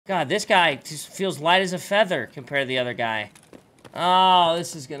God, this guy just feels light as a feather compared to the other guy. Oh,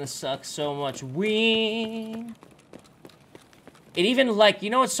 this is gonna suck so much. Wing. It even, like, you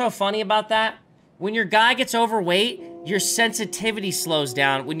know what's so funny about that? When your guy gets overweight, your sensitivity slows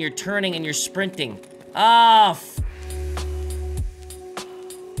down when you're turning and you're sprinting. Ah,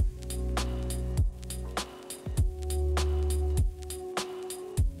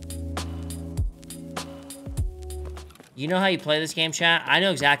 you know how you play this game, chat? I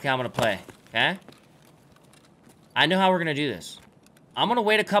know exactly how I'm gonna play, okay? I know how we're gonna do this. I'm gonna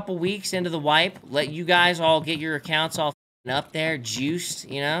wait a couple weeks into the wipe, let you guys all get your accounts all up there, juiced,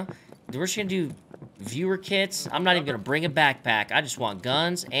 you know? We're just gonna do viewer kits. I'm not even gonna bring a backpack. I just want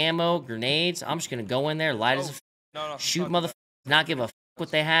guns, ammo, grenades. I'm just gonna go in there, light as a shoot motherfuckers, not give a fuck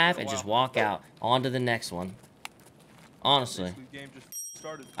what they have, and just walk out. On to the next one. Honestly.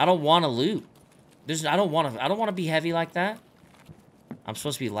 I don't wanna loot. I don't wanna be heavy like that. I'm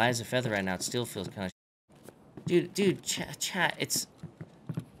supposed to be light as a feather right now. It still feels kind of dude, chat, it's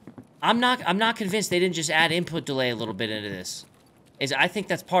I'm not convinced they didn't just add input delay a little bit into this. I think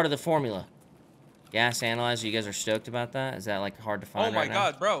that's part of the formula. Gas analyzer, you guys are stoked about that? Is that like hard to find right now? Oh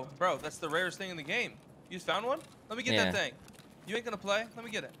my god, bro, that's the rarest thing in the game. You just found one? Let me get that thing. You ain't gonna play? Let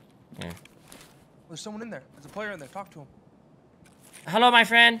me get it. Yeah. There's someone in there. There's a player in there. Talk to him. Hello, my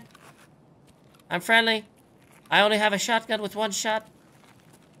friend. I'm friendly. I only have a shotgun with one shot.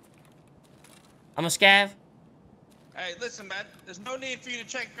 I'm a scav. Hey, listen, man. There's no need for you to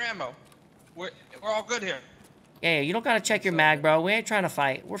check your ammo. We're all good here. Yeah, you don't gotta check your mag, bro. We ain't trying to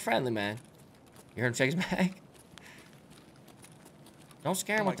fight. We're friendly, man. You heard him check his mag? Don't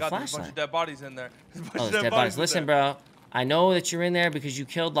scare him with the flashlight. There's a bunch of dead bodies in there. Oh, there's dead bodies. Listen, bro. I know that you're in there because you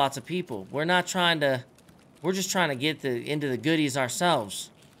killed lots of people. We're not trying to... We're just trying to get into the goodies ourselves.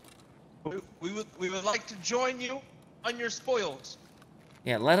 We would like to join you on your spoils.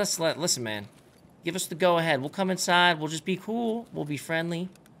 Yeah, listen, man. Give us the go-ahead. We'll come inside. We'll just be cool. We'll be friendly.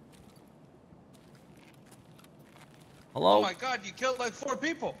 Hello? Oh my god, you killed like 4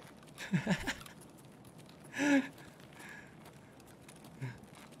 people.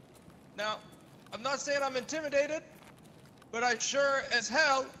 Now, I'm not saying I'm intimidated, but I sure as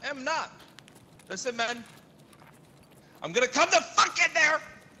hell am not. Listen, man. I'm gonna come the fuck in there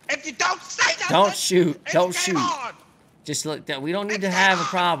if you don't say nothing. Don't shoot. Don't shoot. Just look. We don't need to have a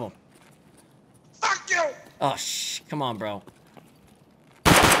problem. Fuck you. Oh, come on, bro.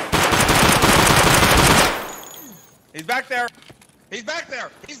 He's back there. He's back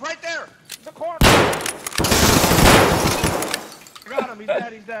there. He's right there. In the corner. Got him. He's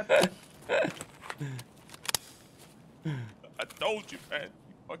dead. He's dead. I told you, man.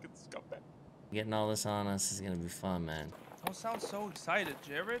 You fucking scumbag. Getting all this on us is gonna be fun, man. Don't sound so excited,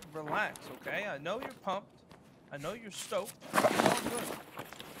 Jared. Relax, okay? I know you're pumped. I know you're stoked. It's all good.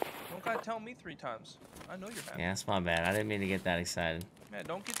 Don't gotta tell me 3 times. I know you're happy. Yeah, that's my bad. I didn't mean to get that excited. Man,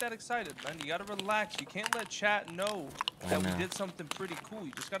 don't get that excited, man. You gotta relax. You can't let chat know that we did something pretty cool.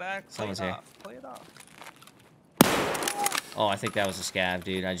 You just gotta play it off. Play it off. Oh, I think that was a scav,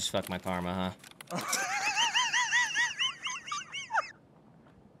 dude. I just fucked my karma, huh?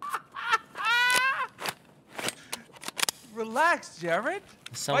 Relax, Jared.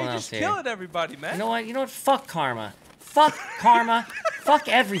 Why you just killing everybody, man? You know what? You know what? Fuck karma. Fuck karma. Fuck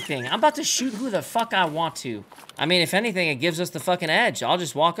everything. I'm about to shoot who the fuck I want to. I mean, if anything, it gives us the fucking edge. I'll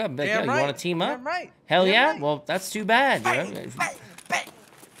just walk up and be like, yo, you want to team up? Damn right. Hell yeah? Well, that's too bad.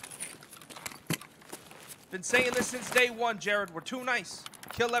 Been saying this since day 1, Jared. We're too nice.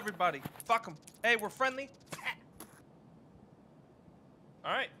 Kill everybody. Fuck them. Hey, we're friendly.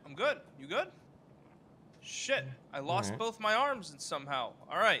 All right, I'm good. You good? Shit, I lost both my arms and somehow.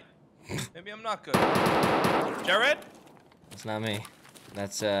 All right, maybe I'm not good. Jared? That's not me.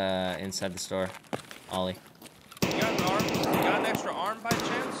 That's inside the store. Ollie. You got an arm? You got an extra arm by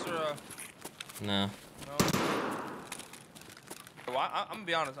chance, or? No. No. Well, I'm gonna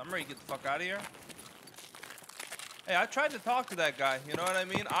be honest. I'm ready to get the fuck out of here. Hey, I tried to talk to that guy. You know what I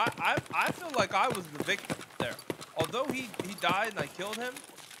mean? I feel like I was the victim there. Although he died and I killed him,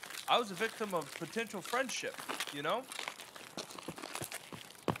 I was a victim of potential friendship, you know?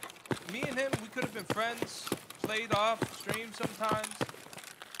 Me and him, we could have been friends, played off, streamed sometimes,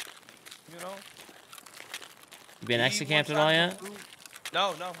 you know? You been execamped at all yet?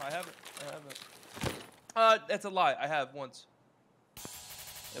 No, I haven't. That's a lie. I have once.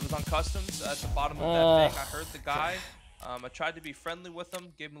 It was on customs at the bottom of that thing. I heard the guy. I tried to be friendly with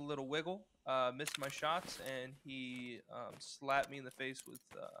him, gave him a little wiggle, missed my shots, and he slapped me in the face with,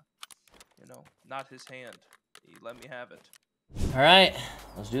 you know, not his hand. He let me have it. All right,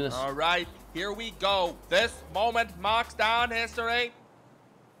 let's do this. All right, here we go. This moment marks down history.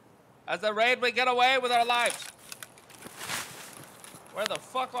 As a raid, we get away with our lives. Where the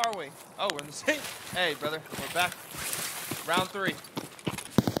fuck are we? Oh, we're in the same. Hey, brother, we're back. Round 3.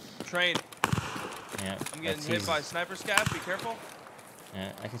 Train. Yeah. I'm getting hit by sniper scav. Be careful.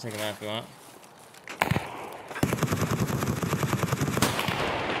 Yeah, I can take him out if you want.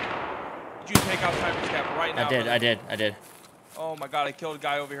 Did you take out sniper scav right now? I did. Oh my god, I killed a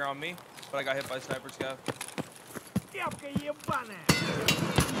guy over here on me, but I got hit by sniper scav.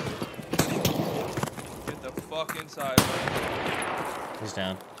 Get the fuck inside, bro. He's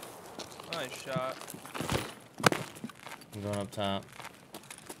down. Nice shot. I'm going up top.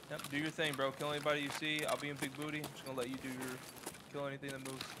 Yep, do your thing, bro. Kill anybody you see. I'll be in big booty. I'm just gonna let you do your kill anything that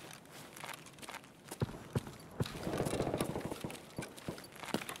moves.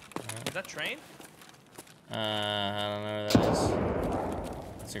 Is that train? I don't know where that is.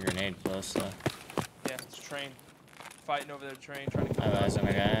 It's a grenade close though. Yeah, it's train. Fighting over there, train, trying to I kill have eyes on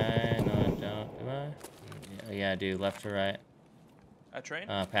a guy. No, I don't. Do I? Yeah, I do. Left to right. That train?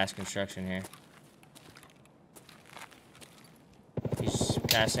 Past construction here. He's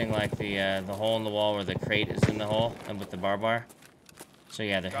passing like the hole in the wall where the crate is in the hole and with the barbed wire. So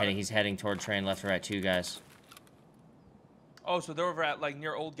yeah, they're heading. He's heading toward train left to right. 2 guys. Oh, so they're over at like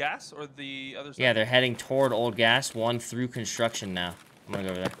near Old Gas or the other side? Yeah, they're heading toward Old Gas. 1 through construction now. I'm gonna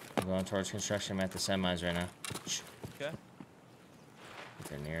go over there. I'm going towards construction. I'm at the semis right now. Okay.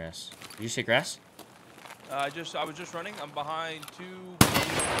 They're near us. Did you see grass? I was just running. I'm behind 2.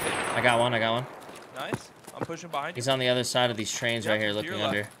 I got one. Nice. I'm pushing behind you. He's on the other side of these trains right here, looking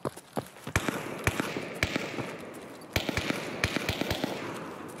under.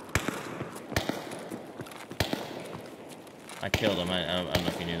 I killed him. I don't know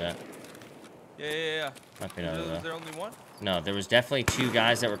if you knew that. Yeah. Might be another, Is there only one? No, there was definitely 2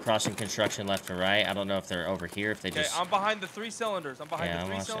 guys that were crossing construction left to right. I don't know if they're over here, if they just... I'm behind the 3 cylinders. I'm behind the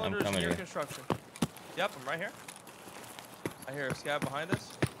 3 cylinders near here. construction. Yep, I'm right here. I hear a scav behind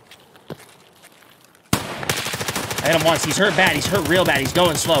us. I hit him once. He's hurt bad. He's hurt real bad. He's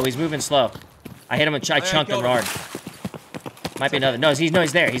going slow. He's moving slow. I hit him and I chunked him hard. Might be another. No, he's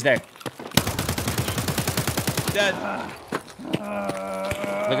there. He's there. Dead.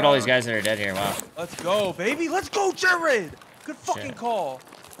 Look at all these guys that are dead here. Wow. Let's go, baby. Let's go, Jared. Good fucking call.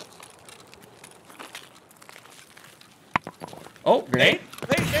 Oh, grenade.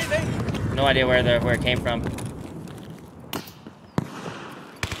 Hey. No idea where it came from.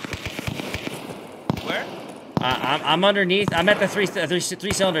 Where? I'm underneath. I'm at the three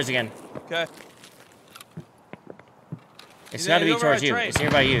cylinders again. Okay. It's got to be towards you. It's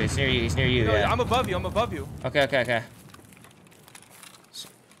nearby you. It's near you. He's near you. No, yeah. I'm above you. Okay.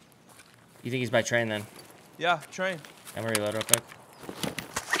 You think he's by train then? Yeah, train. I'm gonna reload real quick.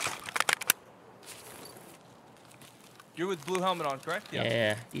 You're with blue helmet on, correct?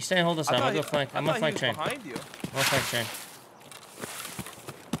 Yeah. You stay and hold us up. I'm gonna go flank. I'm gonna flank train. Behind you. I'm gonna flank train.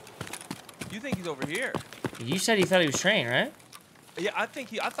 You think he's over here? You said you thought he was train, right? Yeah, I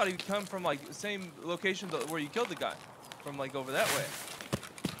thought he'd come from like the same location where you killed the guy, from like over that way.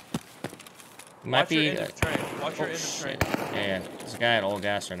 Might be. Watch your end of train. Watch your end of train. Yeah. There's a guy at Old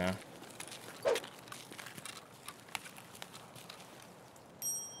Gas right now.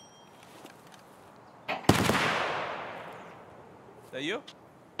 Is that you?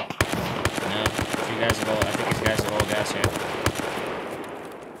 No. I think these guys are Old Gas here.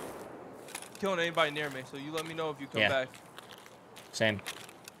 Killing anybody near me, so you let me know if you come back. Same.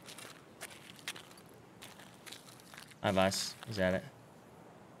 I have eyes. He's at it.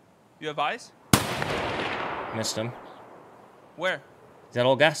 You have eyes? Missed him. Where? He's at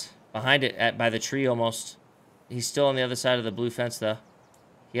Old Gas. Behind it, by the tree almost. He's still on the other side of the blue fence though.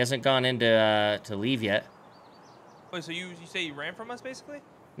 He hasn't gone in to leave yet. Wait, so you say you ran from us basically?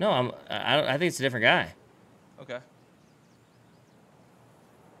 No, I think it's a different guy. Okay.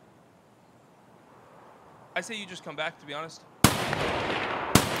 I say you just come back, to be honest.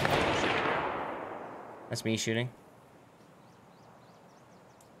 That's me shooting.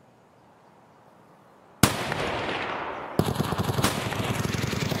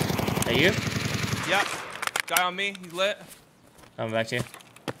 That you? Yep. Guy on me. He's lit. Coming back to you.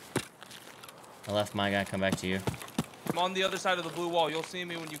 I left my guy. Come back to you. I'm on the other side of the blue wall. You'll see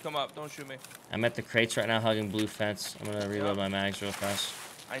me when you come up. Don't shoot me. I'm at the crates right now, hugging blue fence. I'm gonna reload my mags real fast.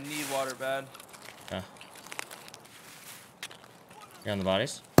 I need water bad. Okay. You're on the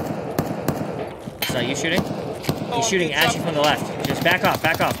bodies. It's not you shooting? He's shooting at you from the left. Just back off.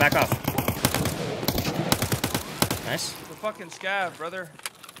 Nice. The fucking scav, brother.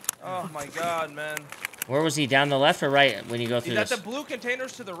 Oh my god, man. Where was he? Down the left or right when you go through this? He's at the blue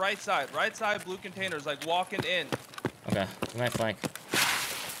containers to the right side. Right side blue containers, like walking in. Okay. We might flank.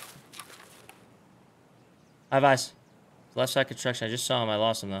 Hi, Vice. Left side construction. I just saw him. I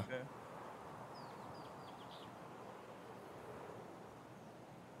lost him, though. Okay.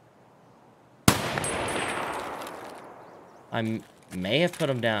 I may have put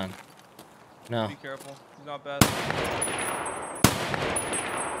him down. No. Be careful. He's not bad.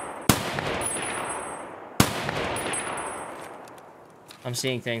 I'm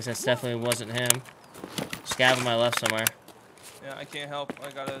seeing things. That definitely wasn't him. Scav on my left somewhere. Yeah, I can't help. I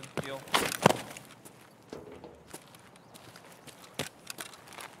gotta heal.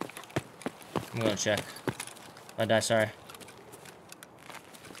 I'm gonna check. I die, sorry.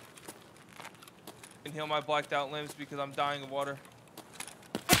 I can heal my blacked out limbs because I'm dying of water.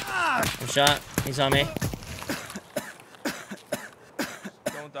 I'm shot. He's on me.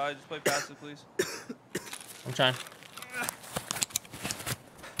 Don't die. Just play passive, please. I'm trying.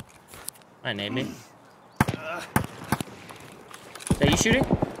 I named me. Is that you shooting?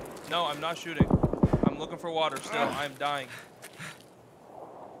 No, I'm not shooting. I'm looking for water still. I'm dying.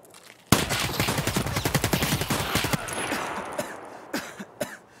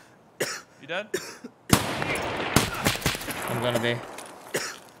 You dead? I'm gonna be.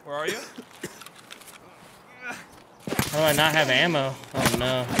 Where are you? How do I not have ammo? Oh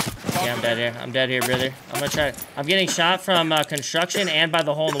no. Yeah, I'm dead here. I'm dead here, brother. I'm gonna try. I'm getting shot from construction and by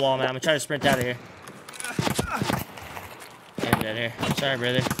the hole in the wall, man. I'm gonna try to sprint out of here. Yeah, I'm dead here. Sorry,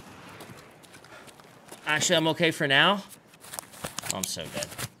 brother. Actually, I'm okay for now. Oh, I'm so dead.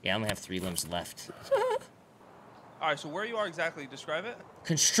 Yeah, I only have 3 limbs left. Alright, so where you are exactly? Describe it.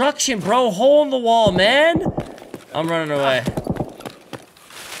 Construction, bro. Hole in the wall, man. I'm running away.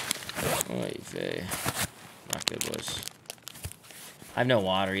 Oy vey. Not good, boys. I have no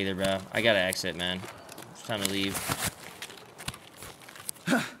water either, bro. I gotta exit, man. It's time to leave.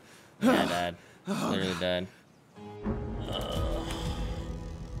 Yeah, I died. Literally died.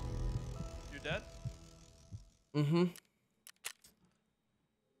 You're dead? Mm-hmm.